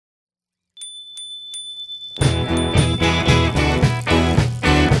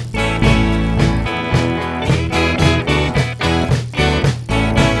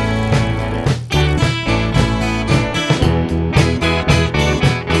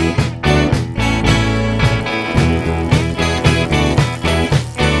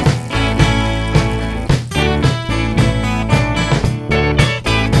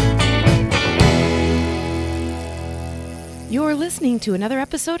to another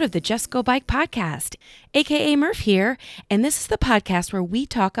episode of the Just Go Bike podcast, aka Murph here, and this is the podcast where we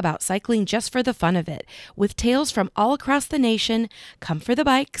talk about cycling just for the fun of it, with tales from all across the nation. Come for the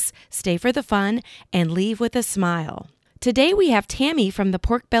bikes, stay for the fun, and leave with a smile. Today we have Tammy from the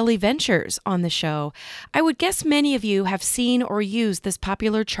Pork Belly Ventures on the show. I would guess many of you have seen or used this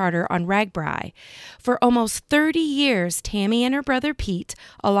popular charter on RAGBRAI. For almost 30 years, Tammy and her brother Pete,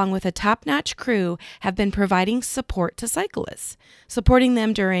 along with a top-notch crew, have been providing support to cyclists, supporting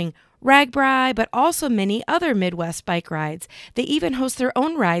them during RAGBRAI, but also many other Midwest bike rides. They even host their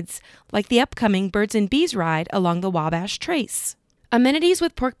own rides, like the upcoming Birds and Bees ride along the Wabash Trace. Amenities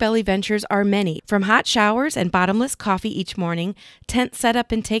with Pork Belly Ventures are many, from hot showers and bottomless coffee each morning, tent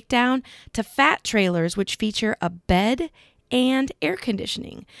setup and takedown, to fat trailers which feature a bed and air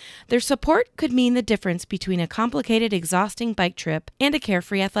conditioning. Their support could mean the difference between a complicated, exhausting bike trip and a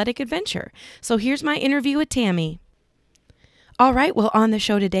carefree athletic adventure. So here's my interview with Tammy. All right, well, on the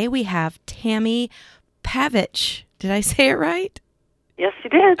show today we have Tammy Pavich. Did I say it right? Yes, you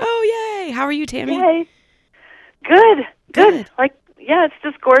did. Oh, yay. How are you, Tammy? Yay. Good. It's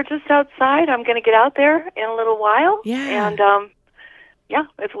just gorgeous outside. I'm going to get out there in a little while. Yeah. And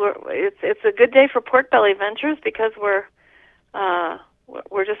it's a good day for Pork Belly Ventures because we're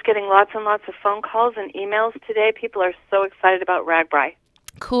just getting lots and lots of phone calls and emails today. People are so excited about RAGBRAI.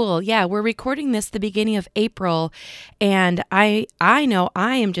 Cool. Yeah, we're recording this the beginning of April, and I know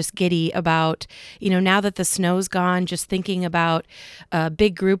I am just giddy about, now that the snow's gone, just thinking about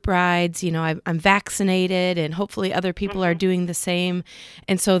big group rides. I'm vaccinated, and hopefully other people are doing the same.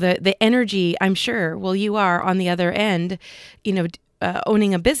 And so the energy, I'm sure, well, you are on the other end,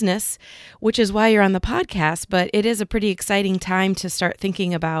 owning a business, which is why you're on the podcast, but it is a pretty exciting time to start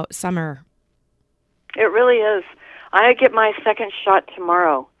thinking about summer. It really is. I get my second shot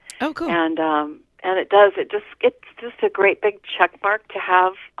tomorrow. Oh, cool. And it's just a great big check mark to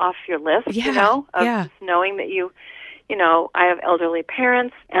have off your list, just knowing that I have elderly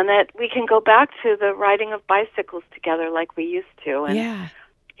parents and that we can go back to the riding of bicycles together like we used to. And,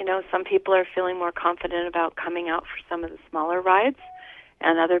 some people are feeling more confident about coming out for some of the smaller rides,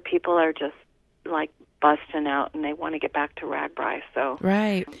 and other people are just like busting out and they want to get back to RAGBRAI. So.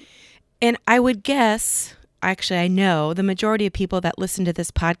 Right. And I would guess... Actually, I know the majority of people that listen to this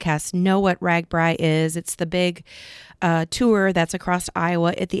podcast know what RAGBRAI is. It's the big tour that's across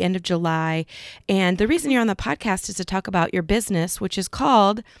Iowa at the end of July. And the reason you're on the podcast is to talk about your business, which is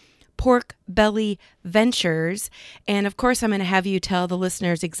called Pork Belly Ventures. And of course, I'm going to have you tell the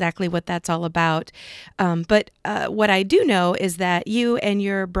listeners exactly what that's all about. But what I do know is that you and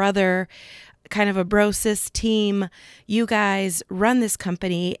your brother, kind of a bro-sis team, you guys run this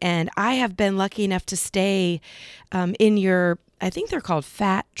company, and I have been lucky enough to stay in your, I think they're called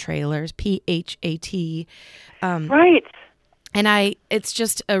fat trailers, PHAT. Right. And it's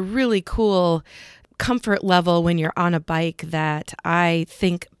just a really cool comfort level when you're on a bike that I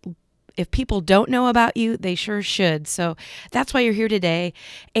think if people don't know about you, they sure should. So that's why you're here today.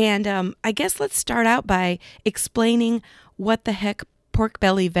 And I guess let's start out by explaining what the heck Pork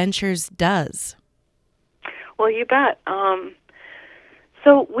Belly Ventures does. Well, you bet.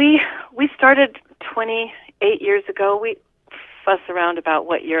 So we started 28 years ago. We fuss around about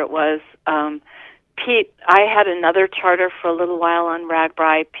what year it was. Pete, I had another charter for a little while on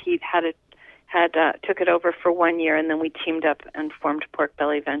RAGBRAI. Pete took it over for 1 year, and then we teamed up and formed Pork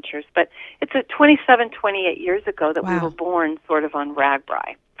Belly Ventures. But it's 28 years ago that we were born sort of on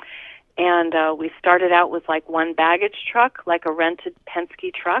RAGBRAI. And we started out with like one baggage truck, like a rented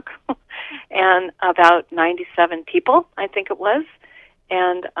Penske truck, and about 97 people, I think it was.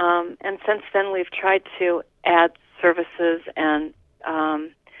 And since then we've tried to add services and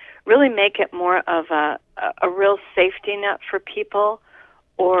really make it more of a real safety net for people,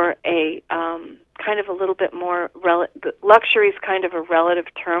 or a kind of a little bit more luxury is kind of a relative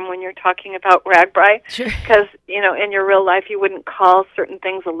term when you're talking about RAGBRAI, because in your real life you wouldn't call certain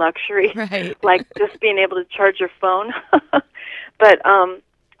things a luxury, right? Like just being able to charge your phone. But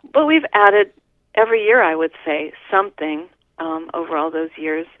we've added every year, I would say, something over all those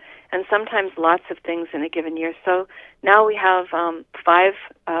years, and sometimes lots of things in a given year. So now we have 5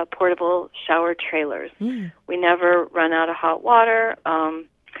 portable shower trailers. We never run out of hot water.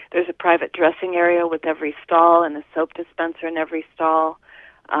 There's a private dressing area with every stall and a soap dispenser in every stall.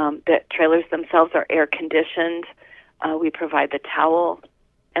 The trailers themselves are air-conditioned. We provide the towel.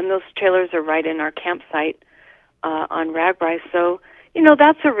 And those trailers are right in our campsite on RAGBRAI. So,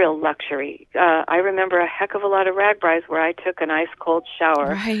 that's a real luxury. I remember a heck of a lot of RAGBRAIs where I took an ice-cold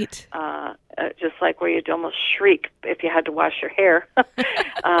shower. Right. Just like where you'd almost shriek if you had to wash your hair.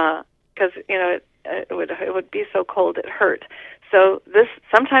 Because, it would be so cold it hurt. So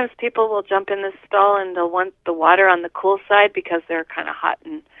sometimes people will jump in this stall and they'll want the water on the cool side because they're kind of hot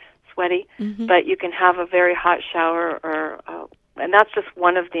and sweaty. Mm-hmm. But you can have a very hot shower, and that's just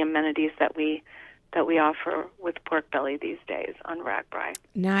one of the amenities that we offer with Pork Belly these days on RAGBRAI.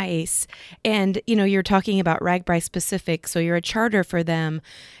 Nice. And, you're talking about RAGBRAI specific, so you're a charter for them.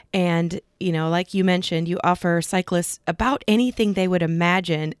 And, like you mentioned, you offer cyclists about anything they would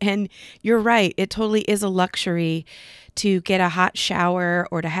imagine. And you're right, it totally is a luxury to get a hot shower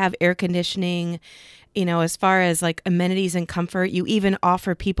or to have air conditioning. As far as like amenities and comfort, you even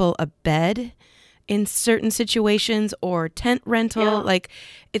offer people a bed in certain situations or tent rental. Yeah. Like,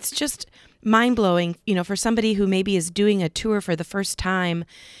 it's just mind-blowing, for somebody who maybe is doing a tour for the first time,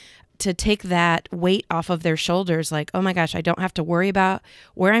 to take that weight off of their shoulders. Like, oh my gosh, I don't have to worry about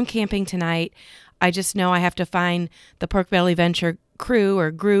where I'm camping tonight. I just know I have to find the Pork Belly Venture crew or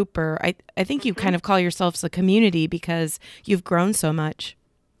group, or I think you kind of call yourselves a community because you've grown so much.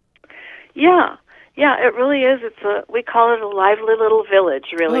 Yeah, it really is. We call it a lively little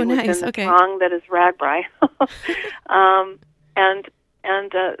village, really, oh, nice. within the Okay. song that is RAGBRAI.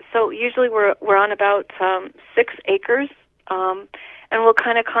 And so usually we're on about 6 acres, and we'll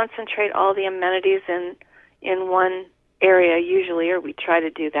kind of concentrate all the amenities in one area usually, or we try to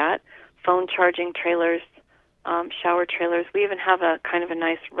do that. Phone charging trailers, shower trailers. We even have a kind of a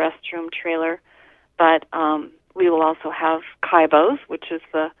nice restroom trailer, but we will also have kaibos, which is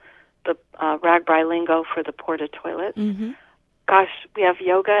the RAGBRAI lingo for the porta toilet. Mm-hmm. Gosh, we have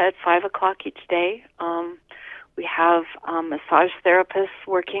yoga at 5 o'clock each day. We have massage therapists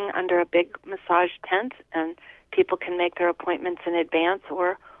working under a big massage tent, and people can make their appointments in advance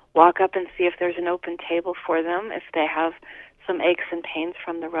or walk up and see if there's an open table for them if they have some aches and pains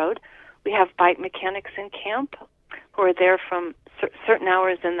from the road. We have bike mechanics in camp who are there from certain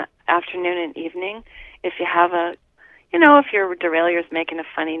hours in the afternoon and evening. If you have if your derailleur's making a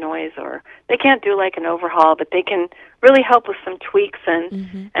funny noise, or they can't do like an overhaul, but they can really help with some tweaks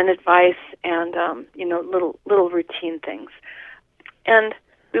and advice and little routine things. And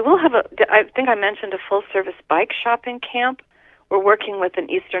we will have I think I mentioned a full service bike shop in camp. We're working with an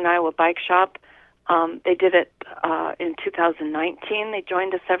Eastern Iowa bike shop. They did it in 2019. They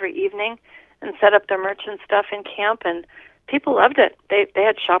joined us every evening and set up their merch and stuff in camp, and people loved it. They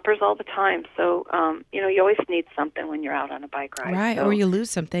had shoppers all the time. So, you always need something when you're out on a bike ride. Right, so, or you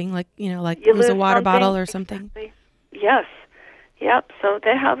lose something, like, you lose a water something, bottle or something. Exactly. Yes. Yep. So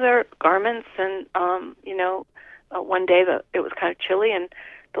they have their garments, and, one day it was kind of chilly, and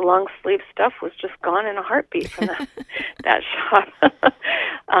the long sleeve stuff was just gone in a heartbeat from that shop.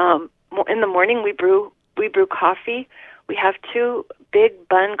 In the morning, we brew coffee. We have 2 big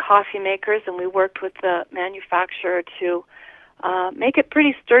bun coffee makers, and we worked with the manufacturer to make it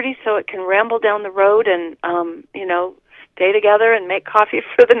pretty sturdy so it can ramble down the road and, stay together and make coffee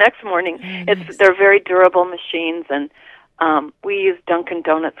for the next morning. Nice. They're very durable machines, and we use Dunkin'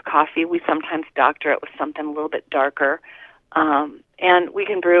 Donuts coffee. We sometimes doctor it with something a little bit darker. And we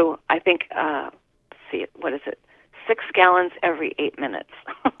can brew, I think, 6 gallons every 8 minutes.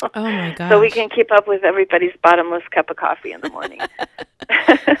 Oh, my gosh. So we can keep up with everybody's bottomless cup of coffee in the morning.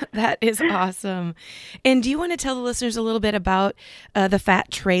 That is awesome. And do you want to tell the listeners a little bit about the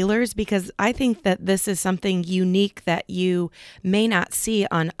fat trailers? Because I think that this is something unique that you may not see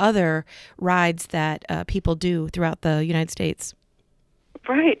on other rides that people do throughout the United States.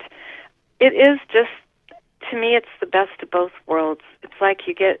 Right. It is just, to me, it's the best of both worlds. It's like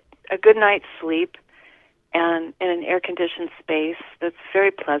you get a good night's sleep and in an air-conditioned space that's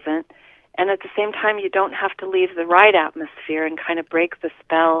very pleasant. And at the same time, you don't have to leave the ride atmosphere and kind of break the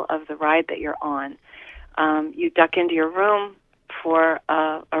spell of the ride that you're on. You duck into your room for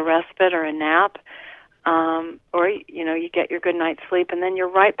a respite or a nap, or you get your good night's sleep, and then you're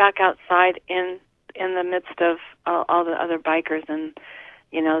right back outside in the midst of all the other bikers and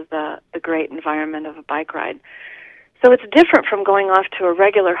the great environment of a bike ride. So it's different from going off to a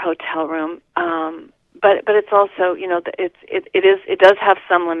regular hotel room. But it's also, it does have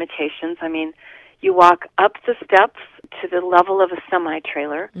some limitations. I mean, you walk up the steps to the level of a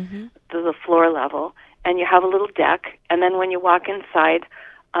semi-trailer, to the floor level, and you have a little deck. And then when you walk inside,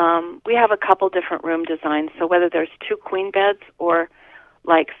 we have a couple different room designs. So whether there's 2 queen beds or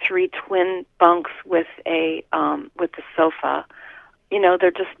like 3 twin bunks with the sofa,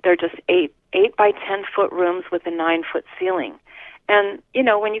 they're just 8 by 10 foot rooms with a 9-foot ceiling. And,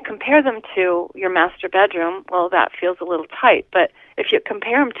 when you compare them to your master bedroom, well, that feels a little tight. But if you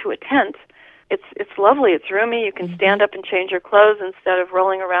compare them to a tent, it's lovely. It's roomy. You can stand up and change your clothes instead of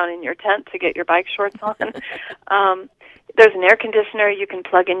rolling around in your tent to get your bike shorts on. There's an air conditioner. You can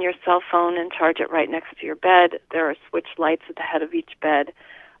plug in your cell phone and charge it right next to your bed. There are switch lights at the head of each bed.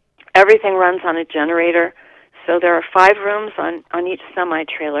 Everything runs on a generator. So there are 5 rooms on each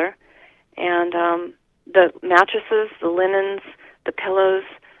semi-trailer. And the mattresses, the linens, the pillows,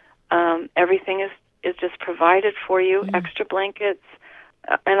 everything is just provided for you, extra blankets.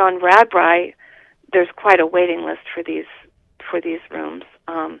 And on RAGBRAI, there's quite a waiting list for these rooms.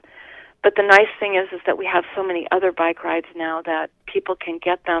 But the nice thing is that we have so many other bike rides now that people can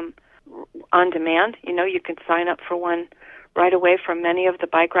get them on demand. You know, you can sign up for one right away from many of the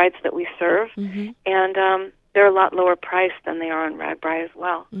bike rides that we serve, and they're a lot lower priced than they are on RAGBRAI as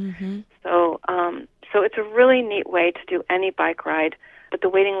well. So it's a really neat way to do any bike ride, but the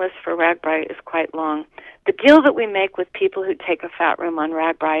waiting list for RAGBRAI is quite long. The deal that we make with people who take a fat room on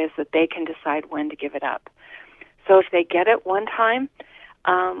RAGBRAI is that they can decide when to give it up. So if they get it one time,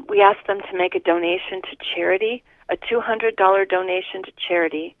 we ask them to make a donation to charity, a $200 donation to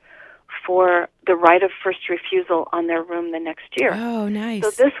charity for the right of first refusal on their room the next year. Oh, nice. So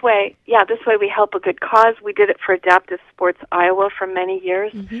this way we help a good cause. We did it for Adaptive Sports Iowa for many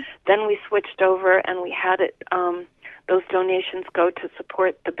years. Then we switched over and we had it, those donations go to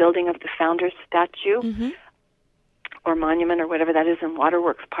support the building of the Founders statue or monument or whatever that is in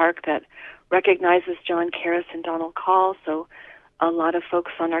Waterworks Park that recognizes John Karras and Donald Call. So a lot of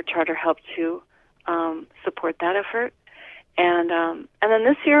folks on our charter help to support that effort. And then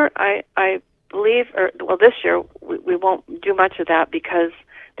this year, I believe, this year we won't do much of that because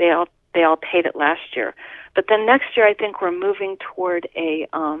they all paid it last year. But then next year, I think we're moving toward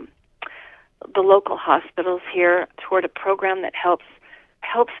the local hospitals here toward a program that helps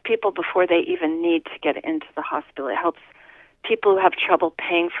people before they even need to get into the hospital. It helps people who have trouble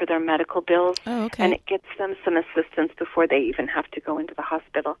paying for their medical bills, and it gets them some assistance before they even have to go into the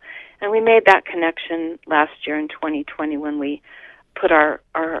hospital. And we made that connection last year in 2020 when we put our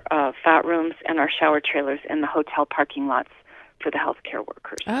fat rooms and our shower trailers in the hotel parking lots for the healthcare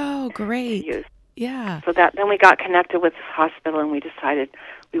workers. Oh, great. Yeah. So then we got connected with this hospital, and we decided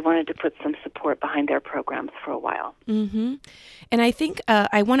we wanted to put some support behind their programs for a while. And I think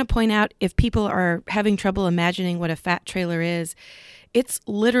I want to point out, if people are having trouble imagining what a fat trailer is, it's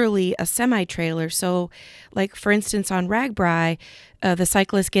literally a semi-trailer. So, like, for instance, on RAGBRAI, the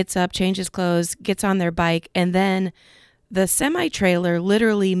cyclist gets up, changes clothes, gets on their bike, and then the semi-trailer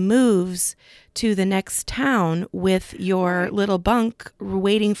literally moves to the next town with your little bunk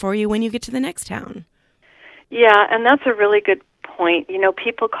waiting for you when you get to the next town. Yeah, and that's a really good point. You know,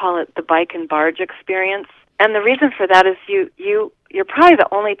 people call it the bike and barge experience. And the reason for that is you're probably the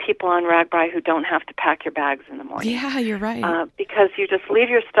only people on RAGBRAI who don't have to pack your bags in the morning. Yeah, you're right. Because you just leave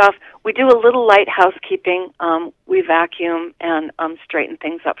your stuff. We do a little light housekeeping. We vacuum and straighten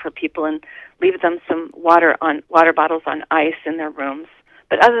things up for people and leave them some water bottles on ice in their rooms.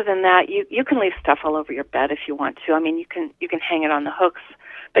 But other than that, you can leave stuff all over your bed if you want to. I mean, you can hang it on the hooks,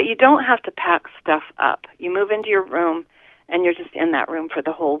 but you don't have to pack stuff up. You move into your room, and you're just in that room for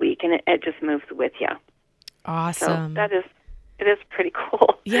the whole week, and it just moves with you. Awesome. So it is pretty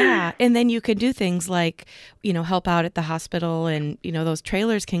cool. Yeah, and then you can do things like, help out at the hospital, and, those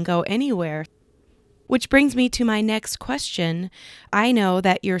trailers can go anywhere. Which brings me to my next question. I know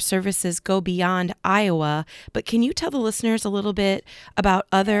that your services go beyond Iowa, but can you tell the listeners a little bit about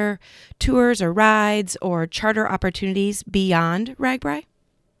other tours or rides or charter opportunities beyond RAGBRAI?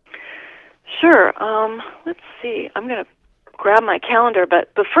 Sure. Let's see. I'm going to grab my calendar,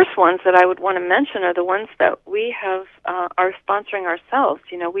 but the first ones that I would want to mention are the ones that we have are sponsoring ourselves.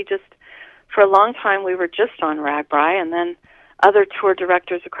 We just, for a long time, we were just on RAGBRAI, and then other tour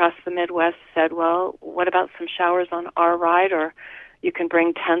directors across the Midwest said, well, what about some showers on our ride, or you can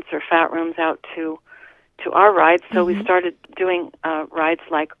bring tents or fat rooms out to our ride. So we started doing rides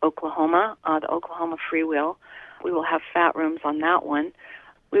like Oklahoma, the Oklahoma Freewheel. We will have fat rooms on that one.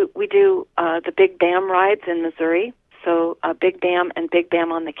 We do the Big Bam rides in Missouri, so Big Bam and Big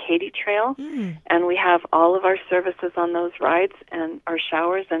Bam on the Katy Trail, and we have all of our services on those rides and our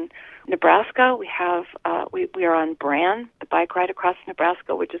showers. And Nebraska, we have we are on Bran, the bike ride across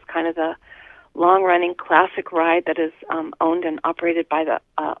Nebraska, which is kind of the long-running classic ride that is owned and operated by the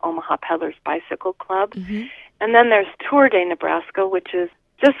Omaha Peddlers Bicycle Club. And then there's Tour de Nebraska, which is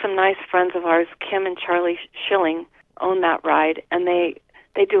just some nice friends of ours. Kim and Charlie Schilling own that ride, and they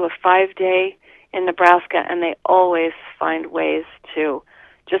do a 5-day in Nebraska, and they always find ways to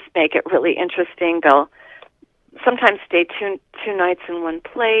just make it really interesting. sometimes stay two nights in one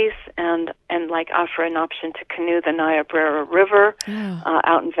place, and like offer an option to canoe the Niobrara River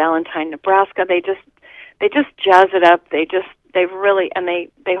out in Valentine, Nebraska. They just jazz it up. They really, and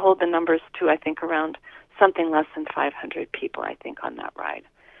they hold the numbers to, I think, around something less than 500 people, I think, on that ride.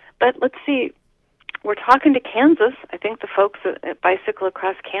 But let's see, we're talking to Kansas. I think the folks at Bicycle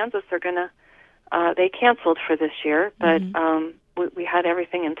Across Kansas are going to, they canceled for this year, but we had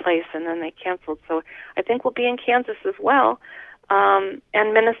everything in place, and then they canceled. So I think we'll be in Kansas as well. And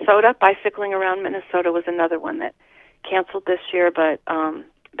Minnesota, Bicycling Around Minnesota was another one that canceled this year, but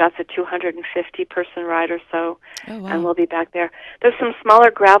that's a 250-person ride or so, and we'll be back there. There's some smaller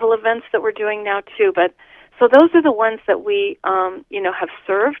gravel events that we're doing now, too, but so those are the ones that we, have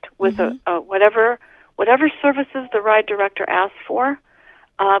served with whatever services the ride director asks for,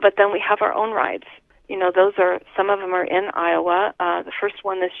 but then we have our own rides. Some of them are in Iowa. The first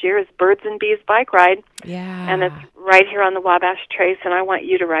one this year is Birds and Bees Bike Ride. Yeah. And it's right here on the Wabash Trace, and I want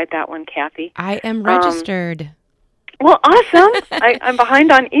you to ride that one, Kathy. I am registered. Well, awesome. I'm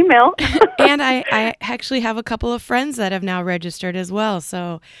behind on email. And I actually have a couple of friends that have now registered as well.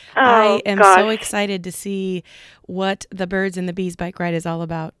 So I am so excited to see what the Birds and the Bees Bike Ride is all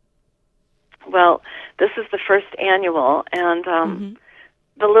about. Well, this is the first annual, and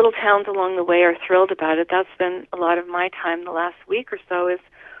the little towns along the way are thrilled about it. That's been a lot of my time the last week or so, is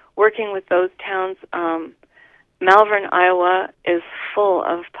working with those towns. Malvern, Iowa is full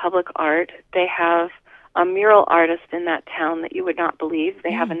of public art. They have a mural artist in that town that you would not believe.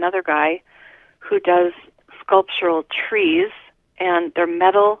 They have another guy who does sculptural trees, and they're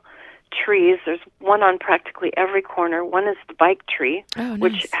metal trees. There's one on practically every corner. One is the bike tree,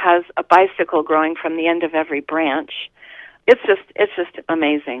 which has a bicycle growing from the end of every branch. It's just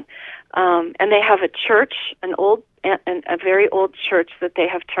amazing. And they have a church, a very old church that they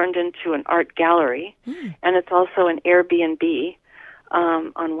have turned into an art gallery, and it's also an Airbnb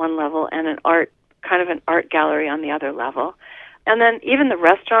on one level, and an art gallery on the other level. And then even the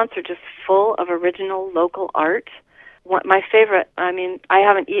restaurants are just full of original local art. My favorite, I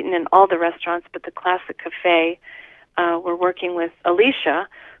haven't eaten in all the restaurants, but the Classic Cafe, we're working with Alicia,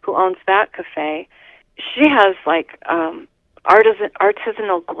 who owns that cafe. She has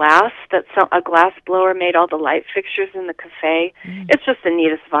artisanal glass, a glass blower made all the light fixtures in the cafe. It's just the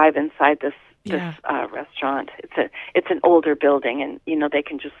neatest vibe inside this restaurant. It's an older building, and they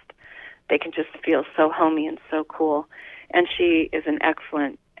can just feel so homey and so cool. And she is an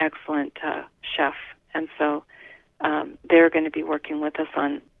excellent chef, and so they're going to be working with us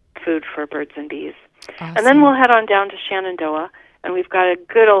on food for Birds and Bees. Awesome. And then we'll head on down to Shenandoah, and we've got a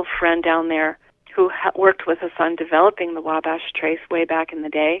good old friend down there who worked with us on developing the Wabash Trace way back in the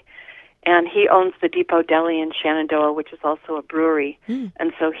day, and he owns the Depot Deli in Shenandoah, which is also a brewery.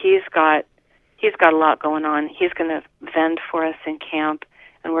 And so he's got a lot going on. He's going to vend for us in camp,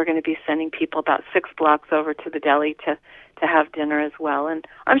 and we're going to be sending people about 6 blocks over to the deli to have dinner as well. And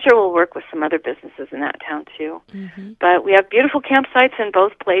I'm sure we'll work with some other businesses in that town too. But we have beautiful campsites in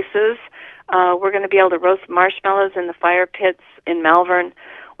both places. We're going to be able to roast marshmallows in the fire pits in Malvern.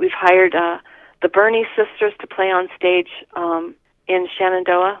 We've hired the Bernie sisters to play on stage in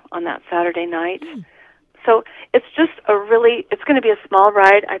Shenandoah on that Saturday night. So it's just it's going to be a small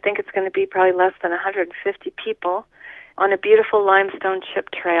ride. I think it's going to be probably less than 150 people on a beautiful limestone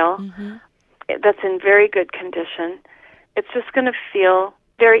chip trail that's in very good condition. It's just going to feel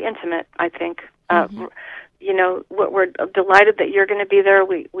very intimate, I think. We're delighted that you're going to be there.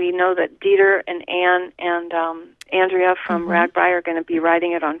 We know that Dieter and Ann and Andrea from Ragbri are going to be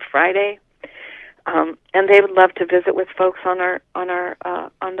riding it on Friday. And they would love to visit with folks on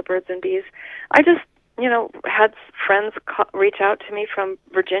the Birds and Bees. I just, had friends reach out to me from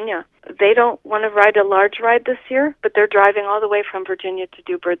Virginia. They don't want to ride a large ride this year, but they're driving all the way from Virginia to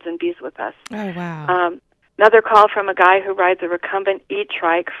do Birds and Bees with us. Oh, wow. Another call from a guy who rides a recumbent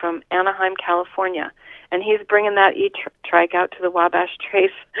e-trike from Anaheim, California, and he's bringing that e-trike out to the Wabash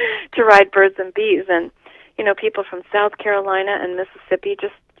Trace to ride Birds and Bees. And, people from South Carolina and Mississippi,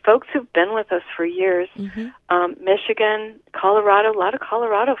 just folks who've been with us for years, Michigan, Colorado, a lot of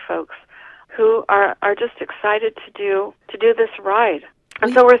Colorado folks who are just excited to do this ride.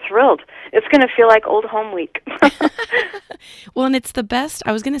 And so we're thrilled. It's going to feel like Old Home Week. Well, and it's the best,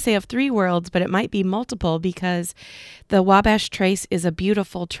 I was going to say of 3 worlds, but it might be multiple, because the Wabash Trace is a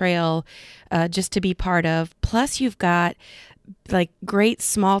beautiful trail just to be part of. Plus you've got great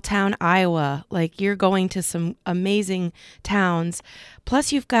small town Iowa, you're going to some amazing towns.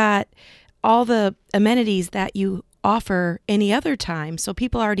 Plus you've got all the amenities that you offer any other time. So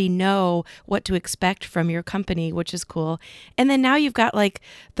people already know what to expect from your company, which is cool. And then now you've got like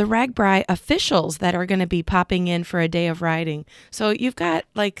the RAGBRAI officials that are going to be popping in for a day of riding. So you've got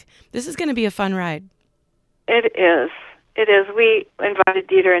like, this is going to be a fun ride. It is. It is. We invited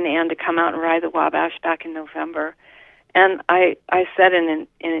Dieter and Ann to come out and ride the Wabash back in November. And I said in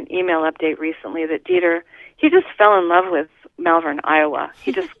an email update recently that Dieter, he just fell in love with Malvern, Iowa.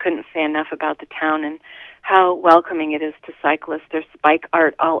 He just couldn't say enough about the town and how welcoming it is to cyclists. There's bike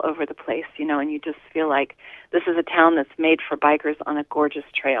art all over the place, you know, and you just feel like this is a town that's made for bikers on a gorgeous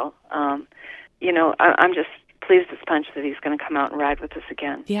trail. You know, I'm just pleased as punch that he's going to come out and ride with us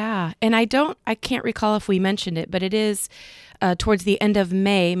again. Yeah, and I can't recall if we mentioned it, but it is towards the end of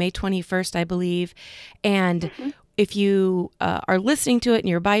May 21st, I believe, and if you are listening to it and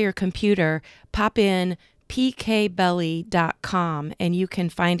you're by your computer, pop in pkbelly.com and you can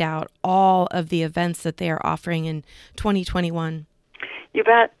find out all of the events that they are offering in 2021. You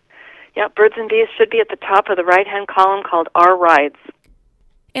bet. Yeah, Birds and Bees should be at the top of the right-hand column called Our Rides.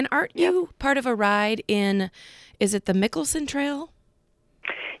 And aren't you part of a ride in, is it the Mickelson Trail?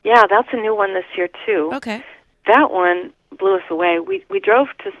 Yeah, that's a new one this year, too. Okay. That one blew us away. We drove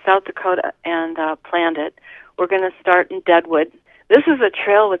to South Dakota and planned it. We're going to start in Deadwood. This is a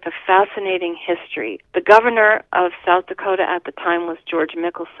trail with a fascinating history. The governor of South Dakota at the time was George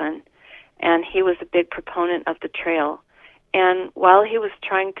Mickelson, and he was a big proponent of the trail. And while he was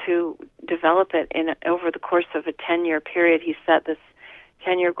trying to develop it over the course of a 10-year period, he set this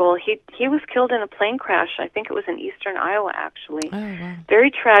 10-year goal. He was killed in a plane crash. I think it was in eastern Iowa, actually. Oh, wow.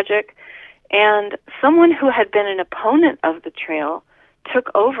 Very tragic. And someone who had been an opponent of the trail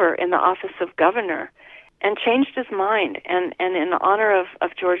took over in the office of governor and changed his mind. And in honor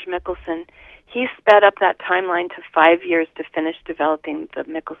of George Mickelson, he sped up that timeline to 5 years to finish developing the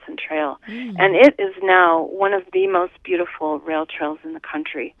Mickelson Trail. And it is now one of the most beautiful rail trails in the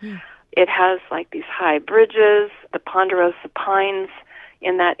country. It has like these high bridges, the Ponderosa Pines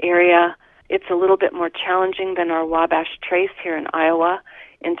in that area. It's a little bit more challenging than our Wabash Trace here in Iowa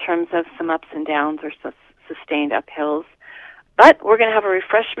in terms of some ups and downs or sustained uphills. But we're going to have a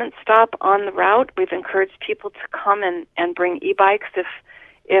refreshment stop on the route. We've encouraged people to come and bring e-bikes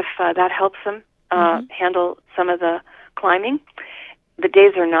if that helps them handle some of the climbing. The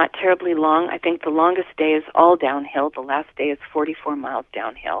days are not terribly long. I think the longest day is all downhill. The last day is 44 miles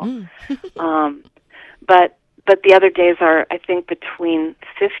downhill. But the other days are, I think, between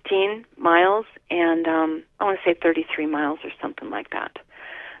 15 miles and I want to say 33 miles or something like that.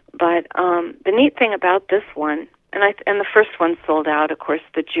 But the neat thing about this one, and the first one sold out. Of course,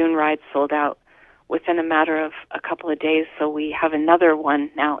 the June ride sold out within a matter of a couple of days. So we have another one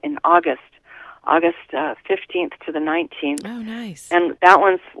now in August 15th to the 19th. Oh, nice. And that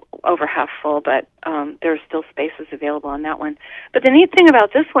one's over half full, but there are still spaces available on that one. But the neat thing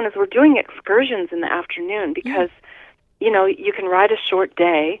about this one is we're doing excursions in the afternoon because, you know, you can ride a short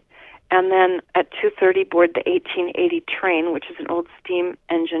day and then at 2:30 board the 1880 train, which is an old steam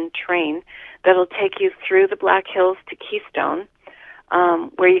engine train that'll take you through the Black Hills to Keystone,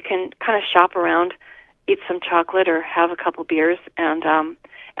 where you can kind of shop around, eat some chocolate or have a couple beers, and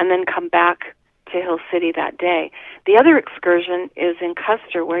then come back to Hill City that day. The other excursion is in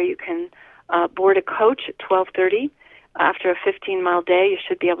Custer, where you can board a coach at 12:30. After a 15-mile day, you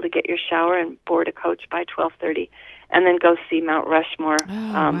should be able to get your shower and board a coach by 12:30, and then go see Mount Rushmore,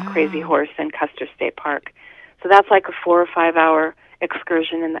 wow. Crazy Horse, and Custer State Park. So that's like a 4 or 5 hour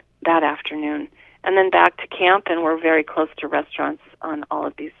excursion in that afternoon, and then back to camp. And we're very close to restaurants on all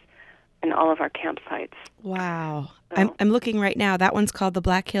of these, in all of our campsites. Wow. So. I'm looking right now. That one's called the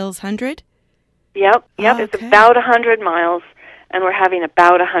Black Hills 100? Yep. Okay. It's about 100 miles, and we're having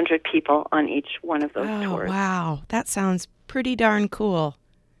about 100 people on each one of those tours. Wow. That sounds pretty darn cool.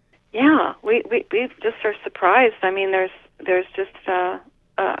 Yeah, we just are surprised. I mean, there's just a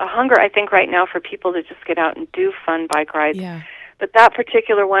hunger, I think, right now for people to just get out and do fun bike rides. Yeah. But that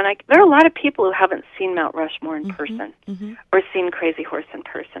particular one, there are a lot of people who haven't seen Mount Rushmore in person or seen Crazy Horse in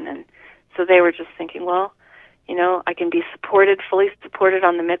person, and so they were just thinking, well, you know, I can be fully supported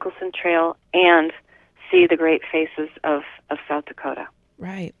on the Mickelson Trail and see the great faces of South Dakota.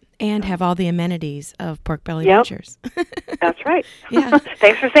 Right. And have all the amenities of Pork Belly Yep. Ventures. That's right. Yeah.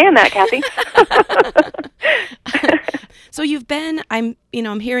 Thanks for saying that, Kathy. So you've been,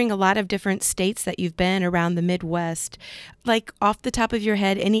 I'm hearing a lot of different states that you've been around the Midwest. Like off the top of your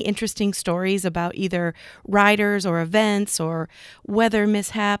head, any interesting stories about either riders or events or weather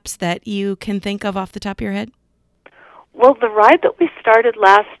mishaps that you can think of off the top of your head? Well, the ride that we started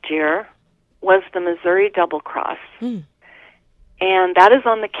last year was the Missouri Double Cross. And that is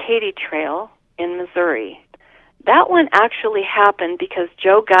on the Katy Trail in Missouri. That one actually happened because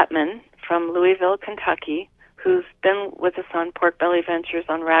Joe Gutman from Louisville, Kentucky, who's been with us on Pork Belly Ventures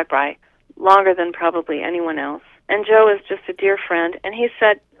on RAGBRAI longer than probably anyone else. And Joe is just a dear friend, and he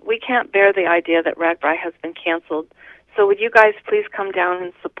said, we can't bear the idea that RAGBRAI has been canceled, so would you guys please come down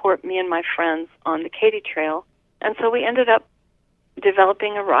and support me and my friends on the Katy Trail? And so we ended up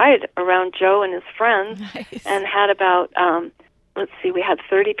developing a ride around Joe and his friends. Nice. And had about, we had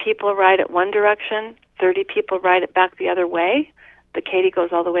 30 people ride it one direction, 30 people ride it back the other way. The Katy goes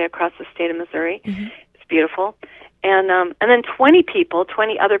all the way across the state of Missouri. Mm-hmm. It's beautiful. And then 20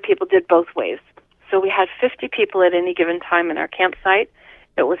 other people did both ways. So we had 50 people at any given time in our campsite.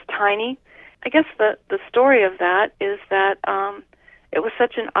 It was tiny. I guess the story of that is that it was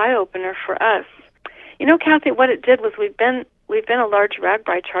such an eye-opener for us. You know, Kathy, what it did was we've been a large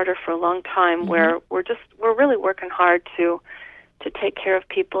RAGBRAI charter for a long time, mm-hmm. where we're really working hard to take care of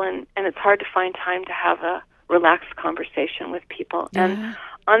people, and it's hard to find time to have a relaxed conversation with people. Yeah. And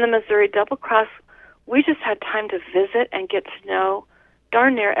on the Missouri Double Cross, we just had time to visit and get to know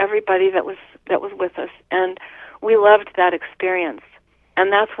darn near everybody that was with us, and we loved that experience.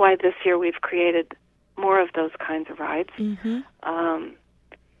 And that's why this year we've created more of those kinds of rides, mm-hmm.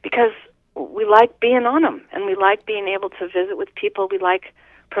 Because we like being on them, and we like being able to visit with people. We like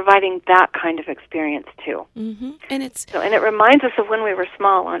providing that kind of experience too. Mm-hmm. And it reminds us of when we were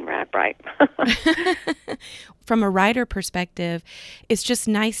small on RAGBRAI. From a rider perspective, it's just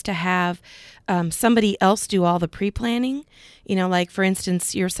nice to have somebody else do all the pre-planning. You know, like for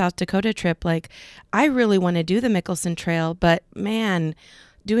instance, your South Dakota trip, like I really want to do the Mickelson Trail, but man,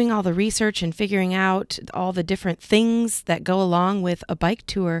 doing all the research and figuring out all the different things that go along with a bike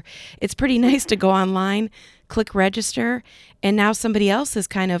tour, it's pretty nice to go online, click register, and now somebody else has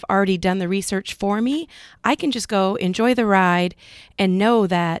kind of already done the research for me. I can just go enjoy the ride and know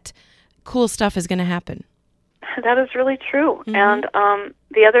that cool stuff is going to happen. That is really true. Mm-hmm. And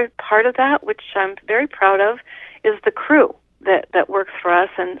the other part of that, which I'm very proud of, is the crew that works for us.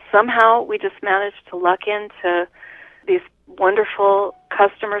 And somehow we just managed to luck into these wonderful,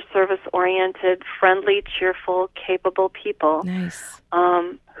 customer service-oriented, friendly, cheerful, capable people. Nice.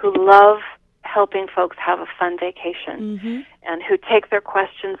 Who love helping folks have a fun vacation, mm-hmm. and who take their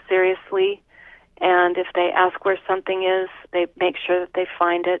questions seriously. And if they ask where something is, they make sure that they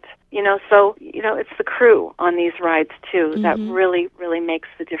find it. So it's the crew on these rides too mm-hmm. that really, really makes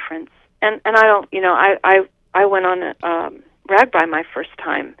the difference. And I don't, I went on RAGBRAI my first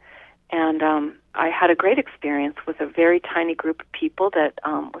time, and I had a great experience with a very tiny group of people that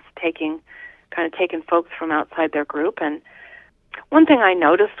was taking folks from outside their group. And one thing I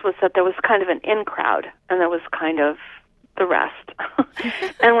noticed was that there was kind of an in crowd, and there was kind of the rest.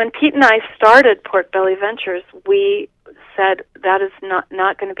 And when Pete and I started Pork Belly Ventures, we said that is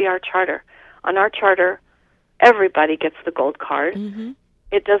not going to be our charter. On our charter, everybody gets the gold card. Mm-hmm.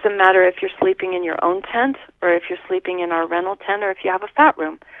 It doesn't matter if you're sleeping in your own tent or if you're sleeping in our rental tent or if you have a fat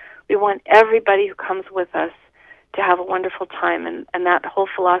room. We want everybody who comes with us to have a wonderful time, and that whole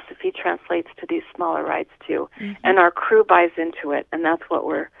philosophy translates to these smaller rides too. Mm-hmm. And our crew buys into it, and that's what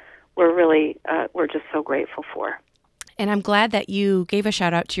we're really we're just so grateful for. And I'm glad that you gave a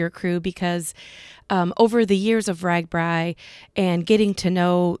shout out to your crew, because over the years of RAGBRAI and getting to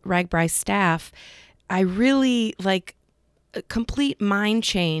know RAGBRAI staff, I really like a complete mind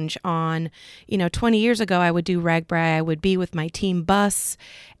change on, 20 years ago I would do RAGBRAI, I would be with my team bus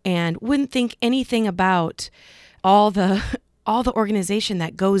and wouldn't think anything about all the organization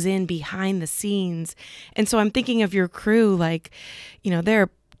that goes in behind the scenes. And so I'm thinking of your crew, like, they're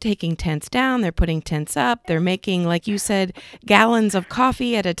taking tents down, they're putting tents up, they're making, like you said, gallons of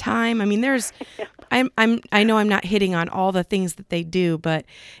coffee at a time. I mean, I know I'm not hitting on all the things that they do, but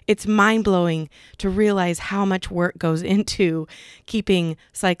it's mind-blowing to realize how much work goes into keeping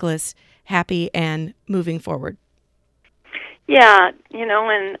cyclists happy and moving forward. Yeah,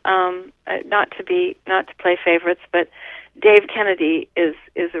 and not to play favorites, but Dave Kennedy is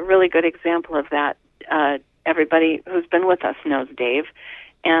a really good example of that. Everybody who's been with us knows Dave.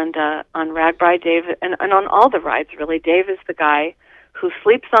 And on RAGBRAI, Dave, and on all the rides, really, Dave is the guy who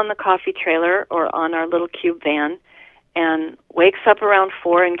sleeps on the coffee trailer or on our little cube van and wakes up around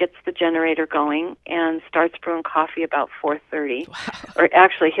 4 and gets the generator going and starts brewing coffee about 4:30. Wow. Or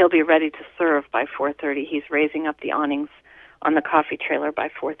actually, he'll be ready to serve by 4:30. He's raising up the awnings on the coffee trailer by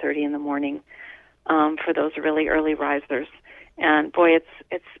 4:30 in the morning for those really early risers. And boy,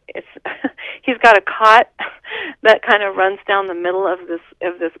 it's he's got a cot that kind of runs down the middle of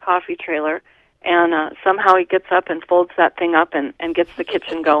this coffee trailer, And somehow he gets up and folds that thing up and gets the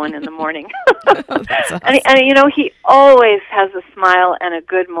kitchen going in the morning. Oh, that's awesome. And he always has a smile and a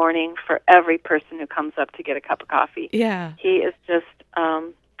good morning for every person who comes up to get a cup of coffee. Yeah. He is just,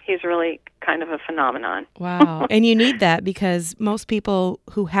 he's really kind of a phenomenon. Wow. And you need that because most people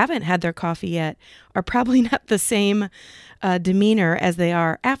who haven't had their coffee yet are probably not the same demeanor as they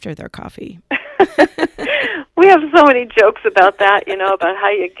are after their coffee. We have so many jokes about that, about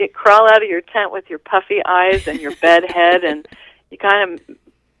how you crawl out of your tent with your puffy eyes and your bed head, and you kind of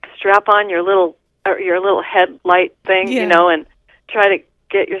strap on your little headlight thing, and try to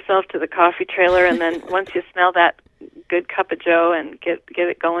get yourself to the coffee trailer, and then once you smell that good cup of joe and get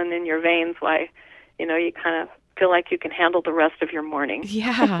it going in your veins, why, you kind of feel like you can handle the rest of your morning.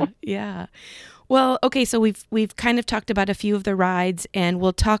 Yeah, yeah. Well, okay, so we've kind of talked about a few of the rides, and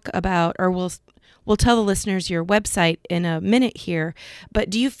we'll talk about, or we'll tell the listeners your website in a minute here. But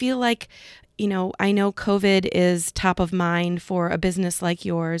do you feel like, I know COVID is top of mind for a business like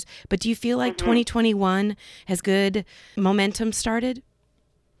yours, but do you feel like 2021 has good momentum started?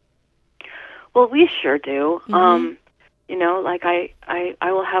 Well, we sure do. Like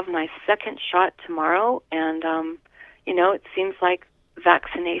I will have my second shot tomorrow, and it seems like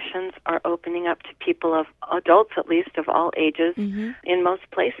vaccinations are opening up to people, of adults at least, of all ages in most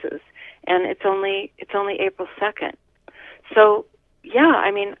places, and it's only April 2nd. So yeah,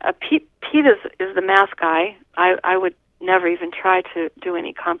 I mean, Pete is the math guy. I would never even try to do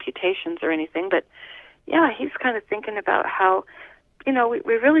any computations or anything, but yeah, he's kind of thinking about how we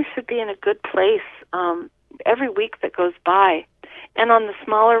really should be in a good place every week that goes by. And on the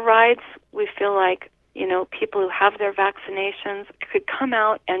smaller rides, we feel like, people who have their vaccinations could come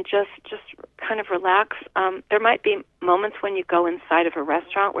out and just kind of relax. There might be moments when you go inside of a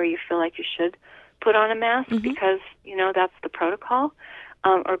restaurant where you feel like you should put on a mask because, that's the protocol,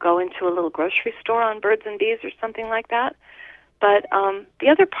 or go into a little grocery store on Birds and Bees or something like that. But the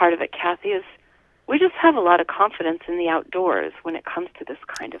other part of it, Kathy, is we just have a lot of confidence in the outdoors when it comes to this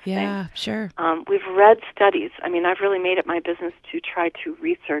kind of thing. Yeah, sure. We've read studies. I mean, I've really made it my business to try to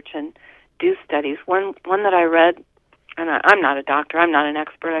research and do studies. One that I read, and I'm not a doctor, I'm not an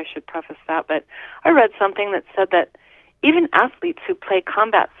expert, I should preface that, but I read something that said that even athletes who play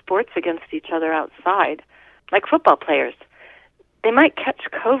combat sports against each other outside, like football players, they might catch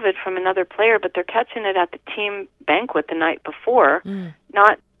COVID from another player, but they're catching it at the team banquet the night before,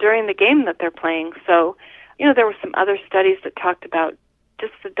 not during the game that they're playing. So, there were some other studies that talked about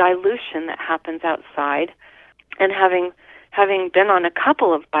just the dilution that happens outside. And having been on a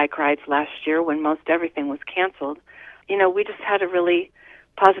couple of bike rides last year when most everything was canceled, we just had a really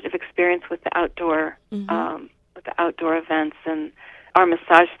positive experience with the outdoor events. And our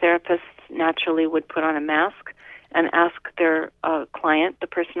massage therapists naturally would put on a mask and ask their client, the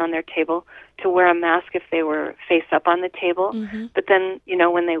person on their table, to wear a mask if they were face up on the table. But then,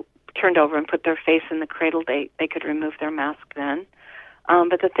 when they turned over and put their face in the cradle, they could remove their mask then.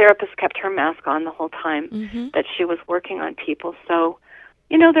 But the therapist kept her mask on the whole time that she was working on people. So,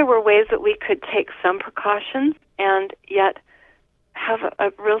 there were ways that we could take some precautions and yet have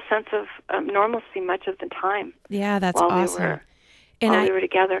a real sense of normalcy much of the time. Yeah, that's awesome. While we were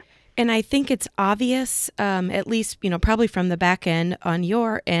together. And I think it's obvious, at least, probably from the back end on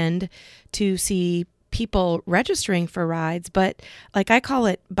your end, to see people registering for rides. But like I call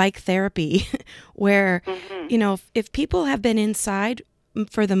it bike therapy, where, if people have been inside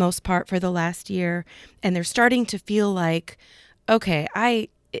for the most part for the last year and they're starting to feel like, okay,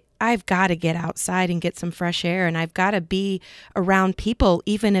 I've got to get outside and get some fresh air, and I've got to be around people,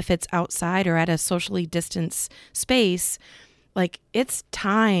 even if it's outside or at a socially distanced space. Like, it's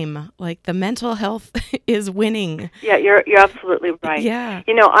time. Like, the mental health is winning. Yeah, you're absolutely right. Yeah.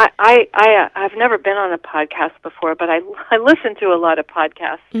 I've never been on a podcast before, but I listen to a lot of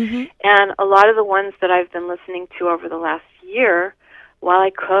podcasts. And a lot of the ones that I've been listening to over the last year while I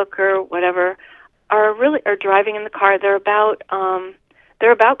cook or whatever are driving in the car. They're about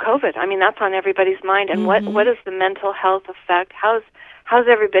COVID. I mean, that's on everybody's mind. And what is the mental health effect? How's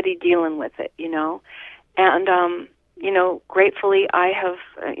everybody dealing with it, And gratefully, I have,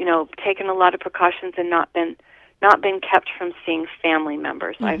 taken a lot of precautions and not been kept from seeing family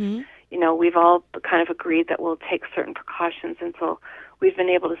members. We've all kind of agreed that we'll take certain precautions until we've been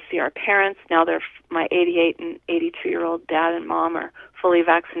able to see our parents. Now my 88 and 82-year-old dad and mom are fully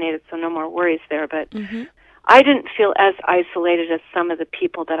vaccinated, so no more worries there. But I didn't feel as isolated as some of the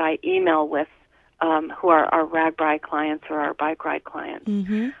people that I email with, who are our RAGBRAI clients or our bike ride clients.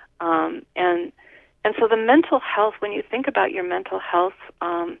 And so the mental health, when you think about your mental health,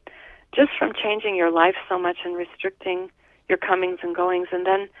 just from changing your life so much and restricting your comings and goings, and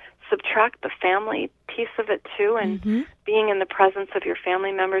then subtract the family piece of it too, and being in the presence of your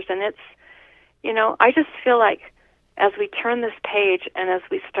family members. And it's, I just feel like as we turn this page and as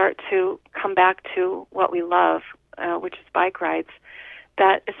we start to come back to what we love, which is bike rides,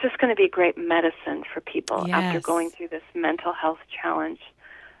 that it's just going to be great medicine for people after going through this mental health challenge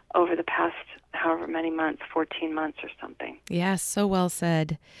over the past however many months, 14 months or something. Yes, so well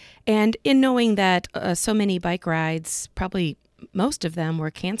said. And in knowing that so many bike rides, probably most of them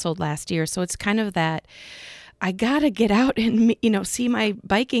were canceled last year, so it's kind of that, I got to get out and, see my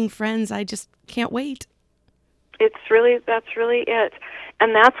biking friends. I just can't wait. That's really it.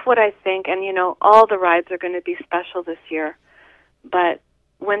 And that's what I think. And, all the rides are going to be special this year. But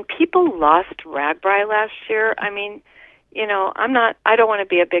when people lost RAGBRAI last year, I don't want to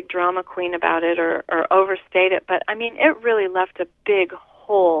be a big drama queen about it or overstate it, but it really left a big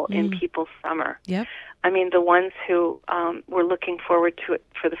hole in people's summer. Yep. The ones who were looking forward to it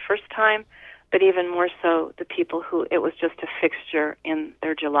for the first time, but even more so the people who it was just a fixture in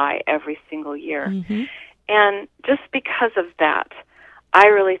their July every single year. Mm-hmm. And just because of that, I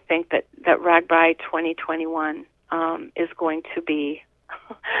really think that RAGBRAI 2021 is going to be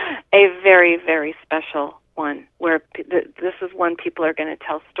a very, very special one, where this is one people are going to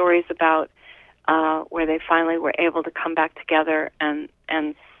tell stories about, where they finally were able to come back together and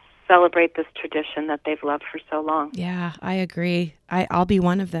celebrate this tradition that they've loved for so long. Yeah, I agree. I'll be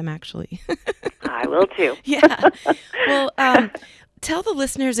one of them, actually. I will too. Yeah. Well, tell the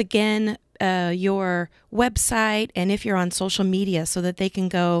listeners again your website and if you're on social media so that they can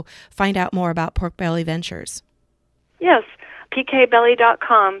go find out more about Pork Belly Ventures. Yes,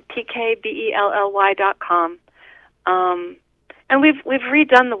 pkbelly.com, pkbelly.com. And we've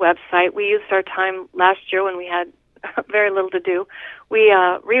redone the website. We used our time last year when we had very little to do. We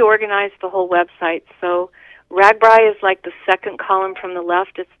reorganized the whole website. So RAGBRAI is like the second column from the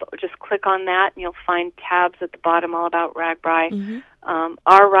left. Just click on that, and you'll find tabs at the bottom all about RAGBRAI. Mm-hmm.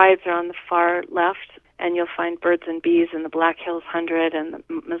 Our rides are on the far left, and you'll find Birds and Bees and the Black Hills 100 and the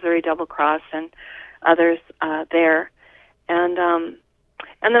Missouri Double Cross and others there. And then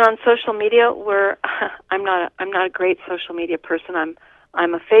on social media, I'm not a great social media person.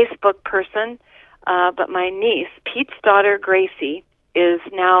 I'm a Facebook person, but my niece, Pete's daughter, Gracie, is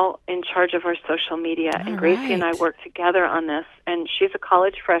now in charge of our social media. And Gracie and I work together on this, and she's a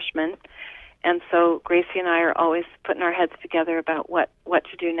college freshman. And so Gracie and I are always putting our heads together about what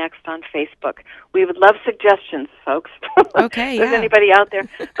to do next on Facebook. We would love suggestions, folks. Okay, if there's anybody out there.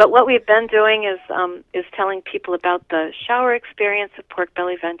 But what we've been doing is telling people about the shower experience of Pork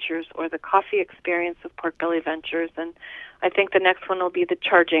Belly Ventures or the coffee experience of Pork Belly Ventures. And I think the next one will be the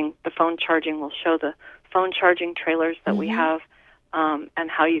phone charging. We'll show the phone charging trailers that we have and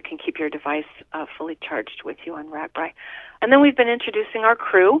how you can keep your device fully charged with you on RAGBRAI. And then we've been introducing our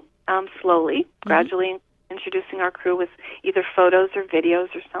crew. Slowly, gradually introducing our crew with either photos or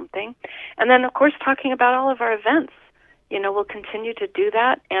videos or something. And then, of course, talking about all of our events. We'll continue to do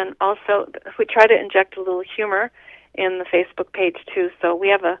that. And also, we try to inject a little humor in the Facebook page, too. So we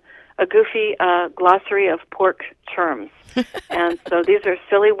have a goofy glossary of pork terms. And so these are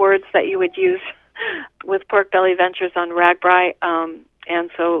silly words that you would use with Pork Belly Ventures on RAGBRAI.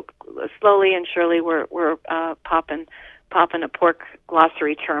 And so slowly and surely we're popping a pork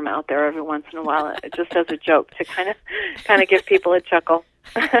glossary term out there every once in a while, just as a joke to kind of give people a chuckle.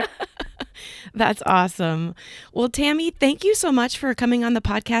 That's awesome. Well, Tammy, thank you so much for coming on the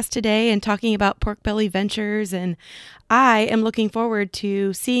podcast today and talking about Pork Belly Ventures. And I am looking forward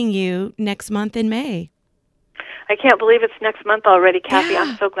to seeing you next month in May. I can't believe it's next month already, Kathy. Yeah.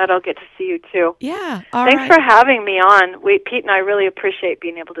 I'm so glad I'll get to see you, too. Yeah. Thanks for having me on. Pete and I really appreciate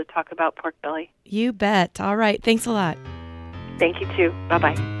being able to talk about pork belly. You bet. All right. Thanks a lot. Thank you, too.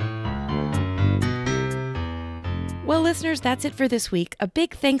 Bye-bye. Well, listeners, that's it for this week. A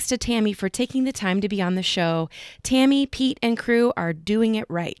big thanks to Tammy for taking the time to be on the show. Tammy, Pete, and crew are doing it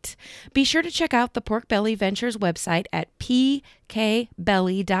right. Be sure to check out the Pork Belly Ventures website at pkbelly.com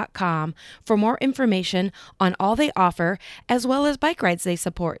for more information on all they offer, as well as bike rides they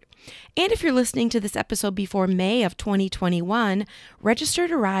support. And if you're listening to this episode before May of 2021, register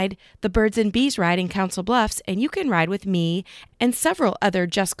to ride the Birds and Bees ride in Council Bluffs, and you can ride with me and several other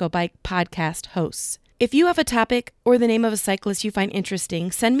Just Go Bike podcast hosts. If you have a topic or the name of a cyclist you find interesting,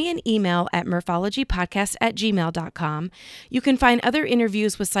 send me an email at murphologypodcast@gmail.com. You can find other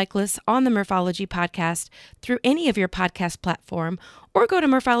interviews with cyclists on the Murphology Podcast through any of your podcast platform or go to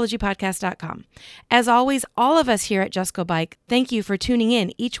murphologypodcast.com. As always, all of us here at Just Go Bike, thank you for tuning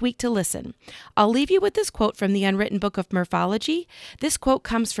in each week to listen. I'll leave you with this quote from the Unwritten Book of Murphology. This quote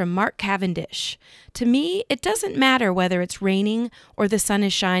comes from Mark Cavendish. To me, it doesn't matter whether it's raining or the sun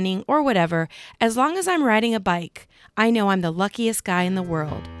is shining or whatever, as long as I'm riding a bike, I know I'm the luckiest guy in the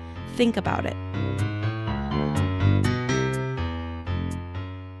world. Think about it.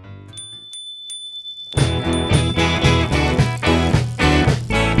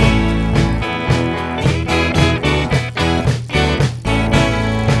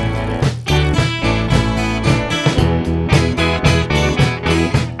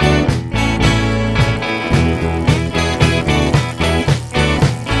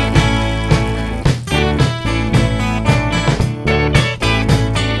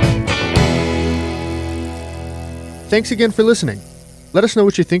 Thanks again for listening. Let us know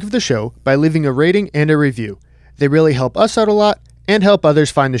what you think of the show by leaving a rating and a review. They really help us out a lot and help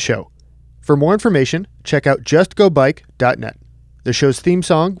others find the show. For more information, check out justgobike.net. The show's theme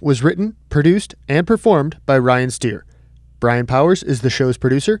song was written, produced, and performed by Ryan Steer. Brian Powers is the show's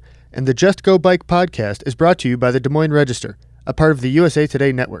producer, and the Just Go Bike podcast is brought to you by the Des Moines Register, a part of the USA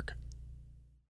Today network.